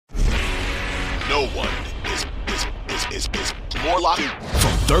No one is more locked.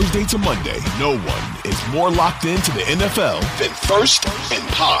 From Thursday to Monday, no one is more locked into the NFL than First and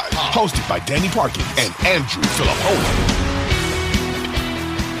Pod. Hosted by Danny Parkins and Andrew Filippone.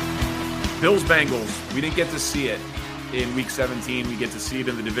 Bills-Bengals, we didn't get to see it in Week 17. We get to see it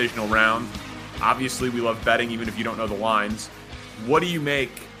in the divisional round. Obviously, we love betting, even if you don't know the lines. What do you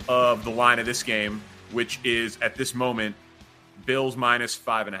make of the line of this game, which is, at this moment, Bills minus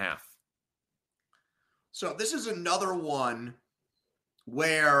 5.5? So this is another one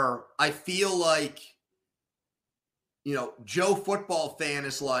where I feel like, Joe Football Fan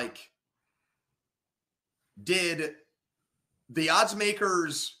is like, did the odds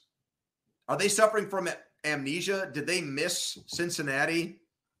makers, are they suffering from amnesia? Did they miss Cincinnati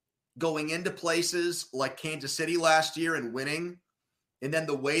going into places like Kansas City last year and winning? And then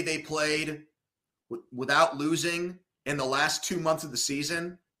the way they played without losing in the last 2 months of the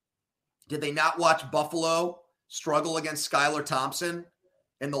season? Did they not watch Buffalo struggle against Skylar Thompson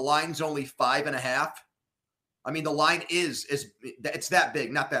and the line's only 5.5? I mean, the line it's that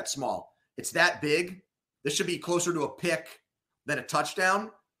big, not that small. It's that big. This should be closer to a pick than a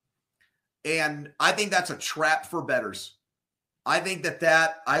touchdown. And I think that's a trap for bettors. I think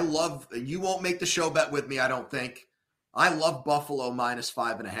you won't make the show bet with me, I don't think. I love Buffalo minus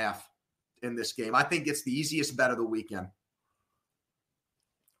 5.5 in this game. I think it's the easiest bet of the weekend.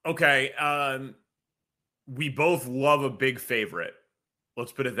 Okay. We both love a big favorite.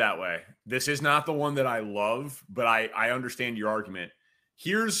 Let's put it that way. This is not the one that I love, but I understand your argument.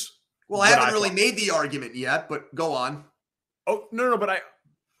 I haven't really made the argument yet, but go on. Oh, no, but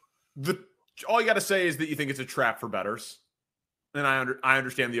all you got to say is that you think it's a trap for bettors. And I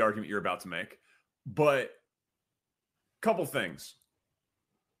understand the argument you're about to make. But couple things.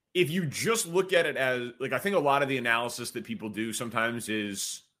 If you just look at it as, I think a lot of the analysis that people do sometimes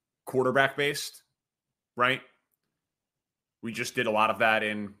is quarterback based, right? We just did a lot of that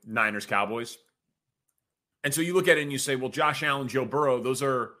in Niners Cowboys. And so you look at it and you say, well, Josh Allen, Joe Burrow, those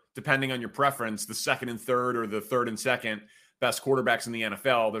are, depending on your preference, the second and third or the third and second best quarterbacks in the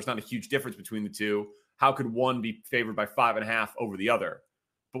NFL. There's not a huge difference between the two. How could one be favored by 5.5 over the other?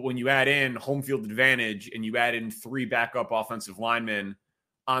 But when you add in home field advantage and you add in 3 backup offensive linemen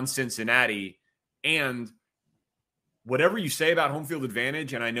on Cincinnati, and whatever you say about home field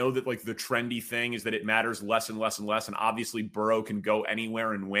advantage, and I know that the trendy thing is that it matters less and less and less, and obviously Burrow can go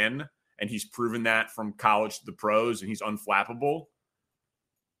anywhere and win, and he's proven that from college to the pros, and he's unflappable.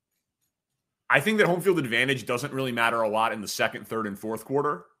 I think that home field advantage doesn't really matter a lot in the second, third, and fourth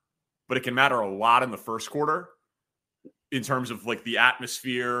quarter, but it can matter a lot in the first quarter in terms of the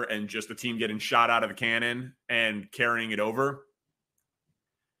atmosphere and just the team getting shot out of the cannon and carrying it over.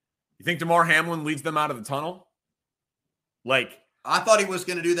 You think Damar Hamlin leads them out of the tunnel? I thought he was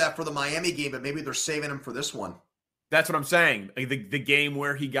going to do that for the Miami game, but maybe they're saving him for this one. That's what I'm saying. The game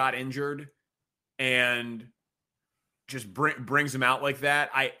where he got injured and just brings him out like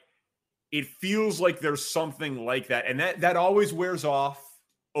that. It feels like there's something like that. And that always wears off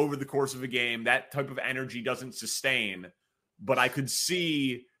over the course of a game. That type of energy doesn't sustain. But I could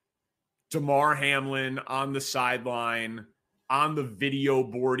see Damar Hamlin on the sideline, on the video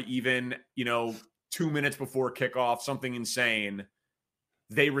board even, 2 minutes before kickoff, something insane.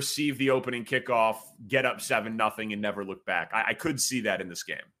 They receive the opening kickoff, get up 7-0, and never look back. I could see that in this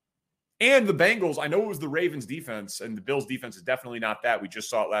game. And the Bengals, I know it was the Ravens defense, and the Bills defense is definitely not that. We just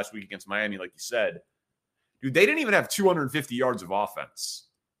saw it last week against Miami, like you said. Dude, they didn't even have 250 yards of offense.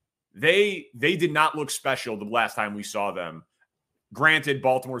 They did not look special the last time we saw them. Granted,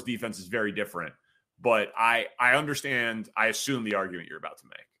 Baltimore's defense is very different, but I understand, I assume the argument you're about to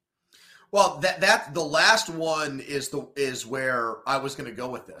make. Well, that the last one is where I was going to go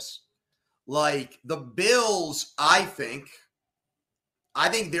with this. The Bills, I think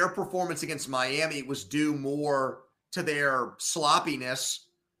their performance against Miami was due more to their sloppiness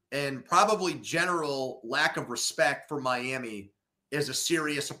and probably general lack of respect for Miami as a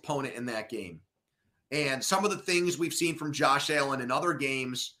serious opponent in that game. And some of the things we've seen from Josh Allen in other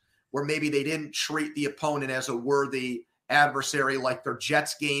games where maybe they didn't treat the opponent as a worthy adversary, like their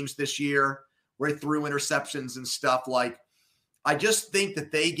Jets games this year, where they threw interceptions and stuff. I just think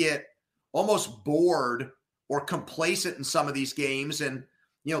that they get almost bored or complacent in some of these games. And,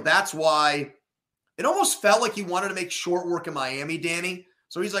 that's why it almost felt like he wanted to make short work in Miami, Danny.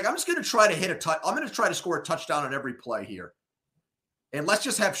 So he's like, I'm just going to try to I'm going to try to score a touchdown on every play here. And let's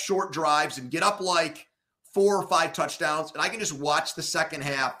just have short drives and get up 4 or 5 touchdowns. And I can just watch the second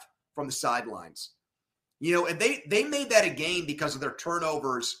half from the sidelines. And they made that a game because of their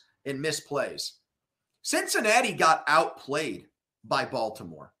turnovers and misplays. Cincinnati got outplayed by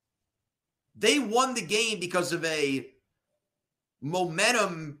Baltimore. They won the game because of a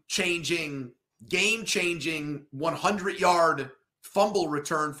momentum-changing, game-changing 100-yard fumble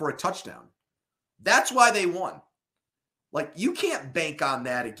return for a touchdown. That's why they won. Like, you can't bank on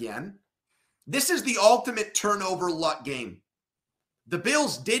that again. This is the ultimate turnover luck game. The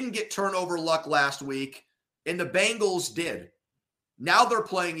Bills didn't get turnover luck last week, and the Bengals did. Now they're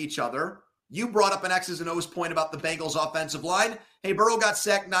playing each other. You brought up an X's and O's point about the Bengals offensive line. Hey, Burrow got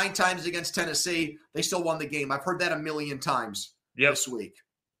sacked 9 times against Tennessee. They still won the game. I've heard that a million times this week.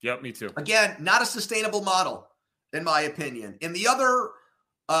 Yep, me too. Again, not a sustainable model, in my opinion. And the other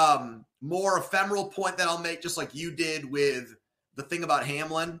more ephemeral point that I'll make, just like you did with the thing about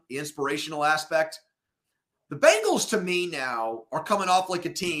Hamlin, the inspirational aspect, the Bengals to me now are coming off like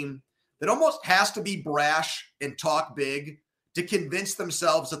a team that almost has to be brash and talk big to convince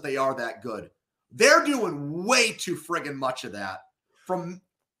themselves that they are that good. They're doing way too friggin' much of that.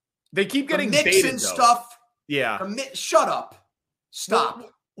 They keep getting mixing stuff. Yeah. Shut up. Stop.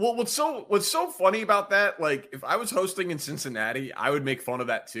 Well, what's so funny about that? Like, if I was hosting in Cincinnati, I would make fun of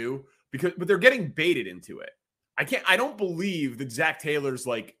that too, but they're getting baited into it. I don't believe that Zach Taylor's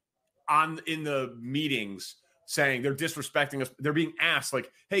like in the meetings saying they're disrespecting us. They're being asked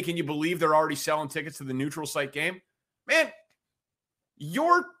like, hey, can you believe they're already selling tickets to the neutral site game? Man,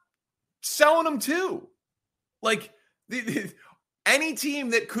 you're selling them too. Like any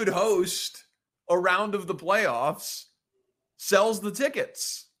team that could host a round of the playoffs sells the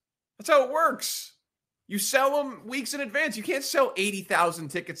tickets. That's how it works. You sell them weeks in advance. You can't sell 80,000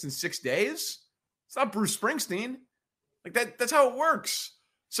 tickets in 6 days. It's not Bruce Springsteen. Like that's how it works.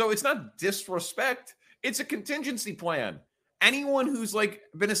 So it's not disrespect. It's a contingency plan. Anyone who's like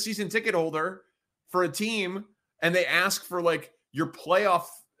been a season ticket holder for a team and they ask for like your playoff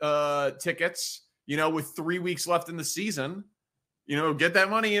tickets, with 3 weeks left in the season, get that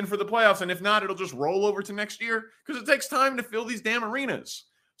money in for the playoffs. And if not, it'll just roll over to next year because it takes time to fill these damn arenas.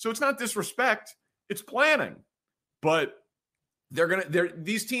 So it's not disrespect. It's planning. But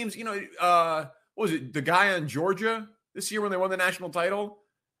these teams, what was it? The guy on Georgia this year when they won the national title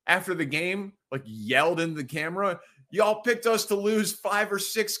after the game, like yelled in the camera, y'all picked us to lose 5 or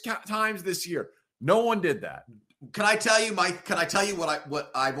 6 times this year. No one did that. Can I tell you, Mike,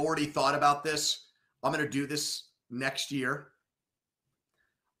 what I've already thought about this? I'm going to do this next year.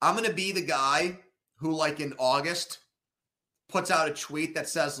 I'm going to be the guy who, like in August, puts out a tweet that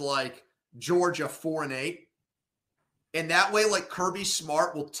says, like, Georgia 4-8. And that way, like, Kirby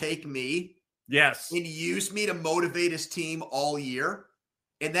Smart will take me. Yes. And use me to motivate his team all year.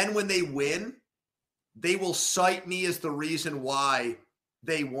 And then when they win, they will cite me as the reason why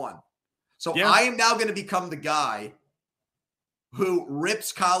they won. So yeah. I am now going to become the guy who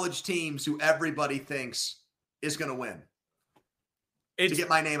rips college teams who everybody thinks is going to win. To get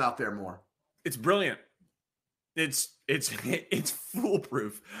my name out there more. It's brilliant. It's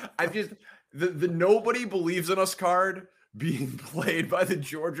foolproof. The nobody believes in us card being played by the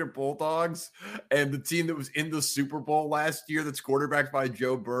Georgia Bulldogs and the team that was in the Super Bowl last year that's quarterbacked by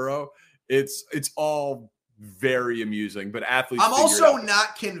Joe Burrow. It's all very amusing, but athletes. I'm also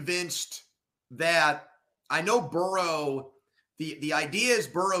not convinced that I know Burrow. The idea is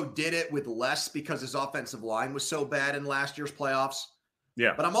Burrow did it with less because his offensive line was so bad in last year's playoffs.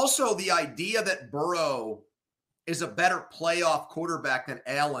 Yeah. But I'm also the idea that Burrow is a better playoff quarterback than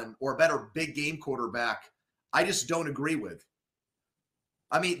Allen or a better big game quarterback. I just don't agree with.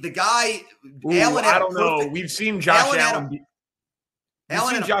 I mean, the guy, Allen. I don't know. We've seen Josh Allen.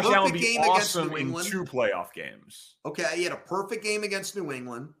 Allen had a perfect game against New England. 2 playoff games. Okay, he had a perfect game against New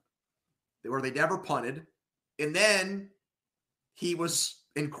England, where they never punted, and then he was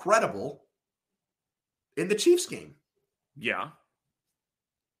incredible in the Chiefs game. Yeah,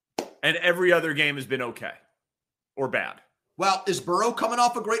 and every other game has been okay or bad. Well, is Burrow coming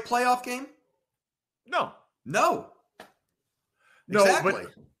off a great playoff game? No. Exactly.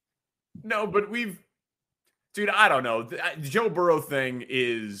 But dude, I don't know. The Joe Burrow thing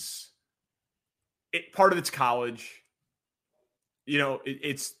is part of it's college.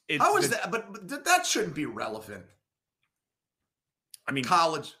 It's how is that? But that shouldn't be relevant. I mean,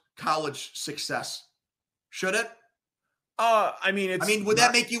 college success, should it? Would that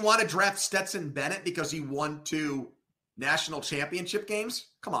make you want to draft Stetson Bennett because he won 2 national championship games?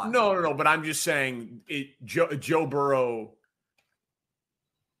 Come on. No. But I'm just saying, Joe Burrow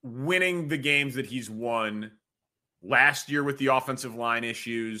winning the games that he's won last year with the offensive line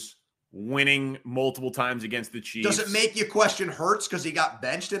issues, winning multiple times against the Chiefs. Does it make you question Hurts because he got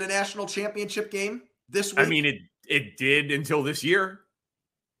benched in a national championship game this week? I mean, it did until this year.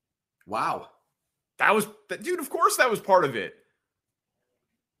 Wow. Dude, of course that was part of it.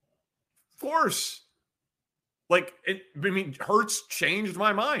 course. Hurts changed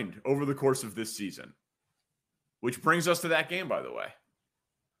my mind over the course of this season, which brings us to that game, by the way.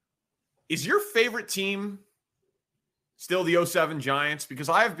 Is your favorite team still the 07 Giants? Because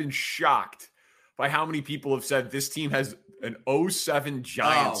I have been shocked by how many people have said this team has an 07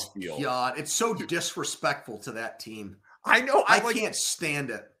 Giants feel. God, it's so disrespectful to that team. I know. I can't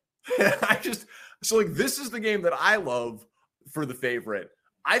stand it. This is the game that I love for the favorite.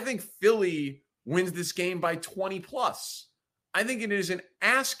 I think Philly wins this game by 20 plus. I think it is an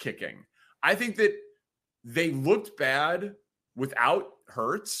ass kicking. I think that they looked bad without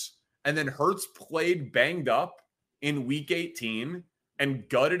Hurts, and then Hurts played banged up in week 18 and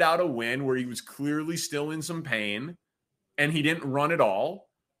gutted out a win where he was clearly still in some pain, and he didn't run at all.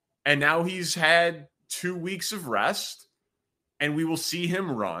 And now he's had 2 weeks of rest, and we will see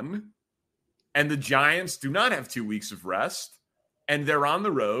him run. And the Giants do not have 2 weeks of rest, and they're on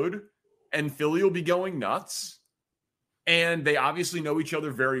the road, and Philly will be going nuts. And they obviously know each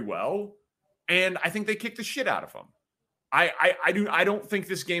other very well. And I think they kick the shit out of them. I don't think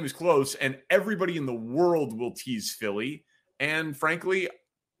this game is close, and everybody in the world will tease Philly. And frankly,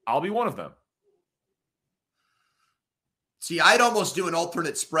 I'll be one of them. See, I'd almost do an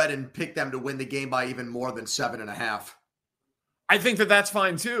alternate spread and pick them to win the game by even more than 7.5. I think that's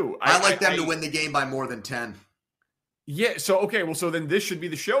fine too. I like them to win the game by more than 10. Yeah. So then this should be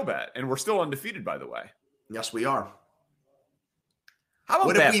the show bet, and we're still undefeated, by the way. Yes, we are. How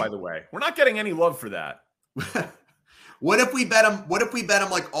about that, by the way? We're not getting any love for that. What if we bet them? What if we bet them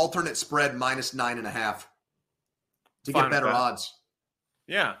like alternate spread minus 9.5 to get better odds?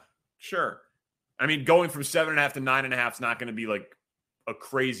 Yeah, sure. I mean, going from 7.5 to 9.5 is not going to be like a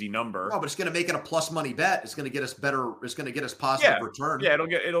crazy number. No, but it's going to make it a plus money bet. It's going to get us better. It's going to get us positive return. Yeah,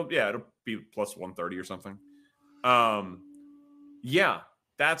 it'll be plus 130 or something. Yeah,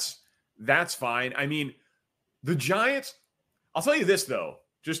 that's fine. I mean, the Giants. I'll tell you this though,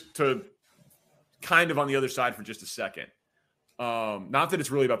 just to kind of on the other side for just a second. Not that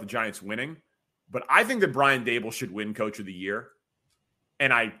it's really about the Giants winning, but I think that Brian Daboll should win Coach of the Year.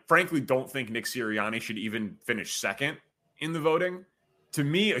 And I frankly don't think Nick Sirianni should even finish second in the voting. To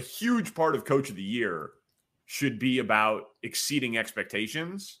me, a huge part of Coach of the Year should be about exceeding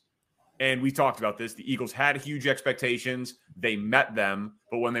expectations. And we talked about this. The Eagles had huge expectations. They met them.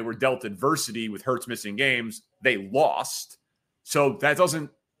 But when they were dealt adversity with Hurts missing games, they lost. So that doesn't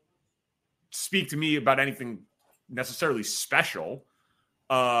speak to me about anything necessarily special.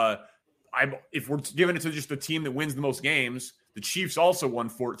 If we're giving it to just the team that wins the most games, the Chiefs also won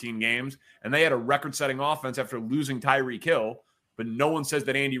 14 games, and they had a record-setting offense after losing Tyreek Hill. But no one says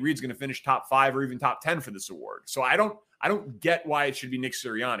that Andy Reid's going to finish top 5 or even top 10 for this award. So I don't get why it should be Nick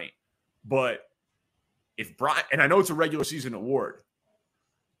Sirianni. But if Brian, and I know it's a regular season award,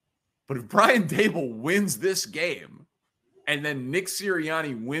 but if Brian Daboll wins this game and then Nick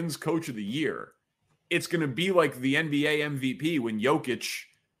Sirianni wins Coach of the Year, it's going to be like the NBA MVP when Jokic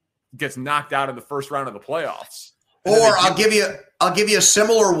gets knocked out in the first round of the playoffs. Or I'll give you a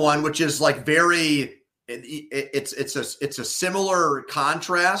similar one, which is like it's a similar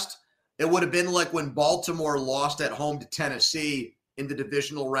contrast. It would have been like when Baltimore lost at home to Tennessee in the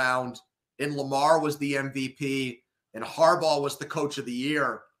divisional round, and Lamar was the MVP, and Harbaugh was the Coach of the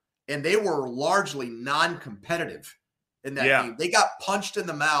Year, and they were largely non-competitive in that game. They got punched in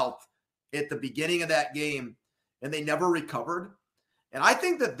the mouth at the beginning of that game, and they never recovered. And I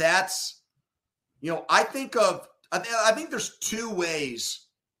think that's, I think there's two ways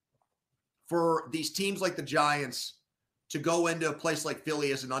for these teams like the Giants to go into a place like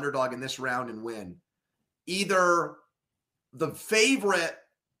Philly as an underdog in this round and win. Either the favorite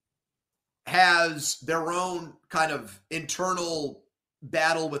has their own kind of internal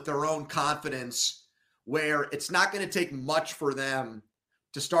battle with their own confidence where it's not going to take much for them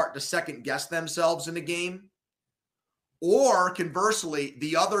to start to second guess themselves in the game. Or conversely,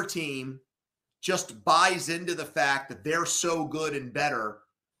 the other team just buys into the fact that they're so good and better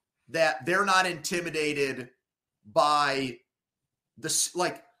that they're not intimidated by this.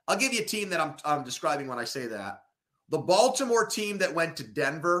 Like, I'll give you a team that I'm describing when I say that. The Baltimore team that went to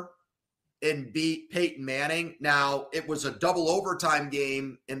Denver and beat Peyton Manning. Now, it was a double overtime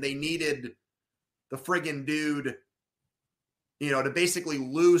game, and they needed the friggin' dude, to basically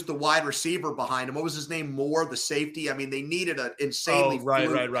lose the wide receiver behind him. What was his name? Moore, the safety. I mean, they needed an insanely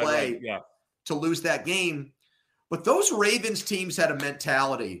play to lose that game. But those Ravens teams had a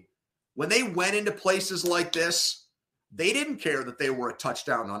mentality. When they went into places like this, they didn't care that they were a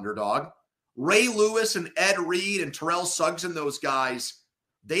touchdown underdog. Ray Lewis and Ed Reed and Terrell Suggs and those guys,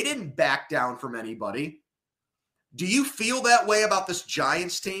 they didn't back down from anybody. Do you feel that way about this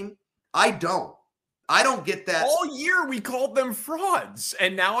Giants team? I don't get that. All year we called them frauds,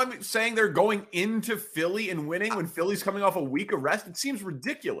 and now I'm saying they're going into Philly and winning when Philly's coming off a week of rest. It seems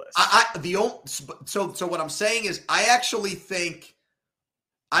ridiculous. So what I'm saying is I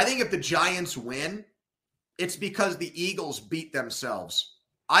think if the Giants win, it's because the Eagles beat themselves.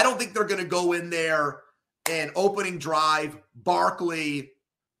 I don't think they're going to go in there and opening drive, Barkley,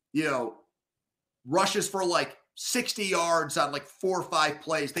 rushes for like 60 yards on like 4 or 5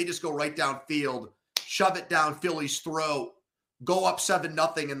 plays. They just go right downfield, shove it down Philly's throat, go up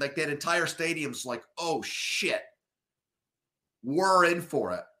 7-0, and like that entire stadium's like, oh shit, we're in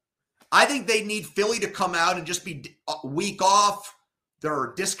for it. I think they need Philly to come out and just be a week off.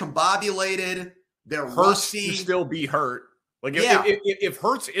 They're discombobulated. They're rusty. To still be hurt. Like if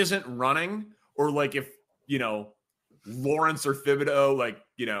Hurts isn't running, or like if Lawrence or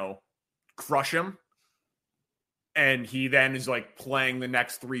Thibodeau crush him, and he then is like playing the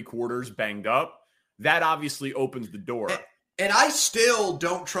next 3 quarters banged up, that obviously opens the door. And I still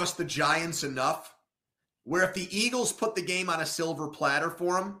don't trust the Giants enough where if the Eagles put the game on a silver platter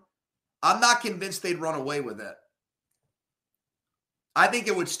for them, I'm not convinced they'd run away with it. I think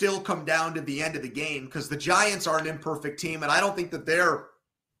it would still come down to the end of the game because the Giants are an imperfect team, and I don't think that they're,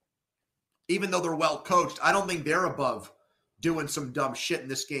 even though they're well coached, I don't think they're above doing some dumb shit in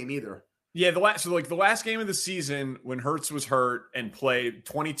this game either. Yeah, the last game of the season when Hurts was hurt and played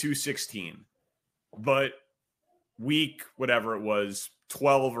 22-16, but week whatever it was,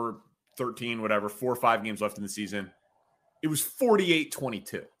 12 or 13, whatever, 4 or 5 games left in the season, it was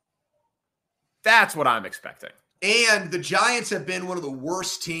 48-22. That's what I'm expecting. And the Giants have been one of the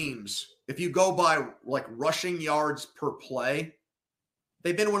worst teams. If you go by like rushing yards per play,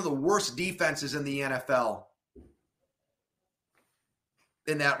 they've been one of the worst defenses in the NFL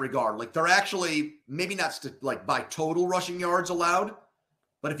in that regard. Like they're actually maybe not like by total rushing yards allowed,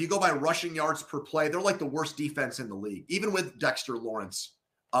 but if you go by rushing yards per play, they're like the worst defense in the league, even with Dexter Lawrence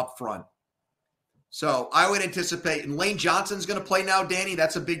up front. So I would anticipate, and Lane Johnson's going to play now, Danny.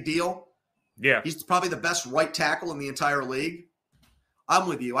 That's a big deal. Yeah. He's probably the best right tackle in the entire league. I'm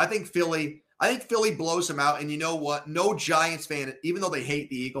with you. I think Philly blows him out. And you know what? No Giants fan, even though they hate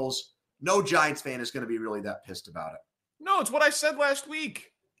the Eagles, no Giants fan is going to be really that pissed about it. No, it's what I said last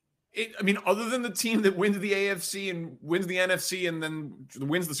week. Other than the team that wins the AFC and wins the NFC and then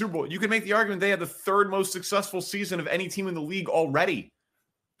wins the Super Bowl, you can make the argument they had the 3rd most successful season of any team in the league already.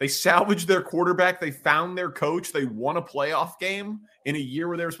 They salvaged their quarterback. They found their coach. They won a playoff game in a year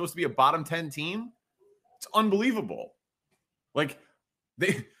where they were supposed to be a bottom 10 team. It's unbelievable. Like,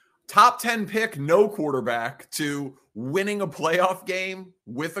 they top 10 pick, no quarterback, to winning a playoff game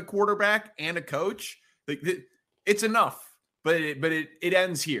with a quarterback and a coach. It's enough, but it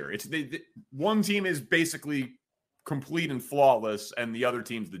ends here. One team is basically complete and flawless, and the other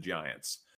team's the Giants.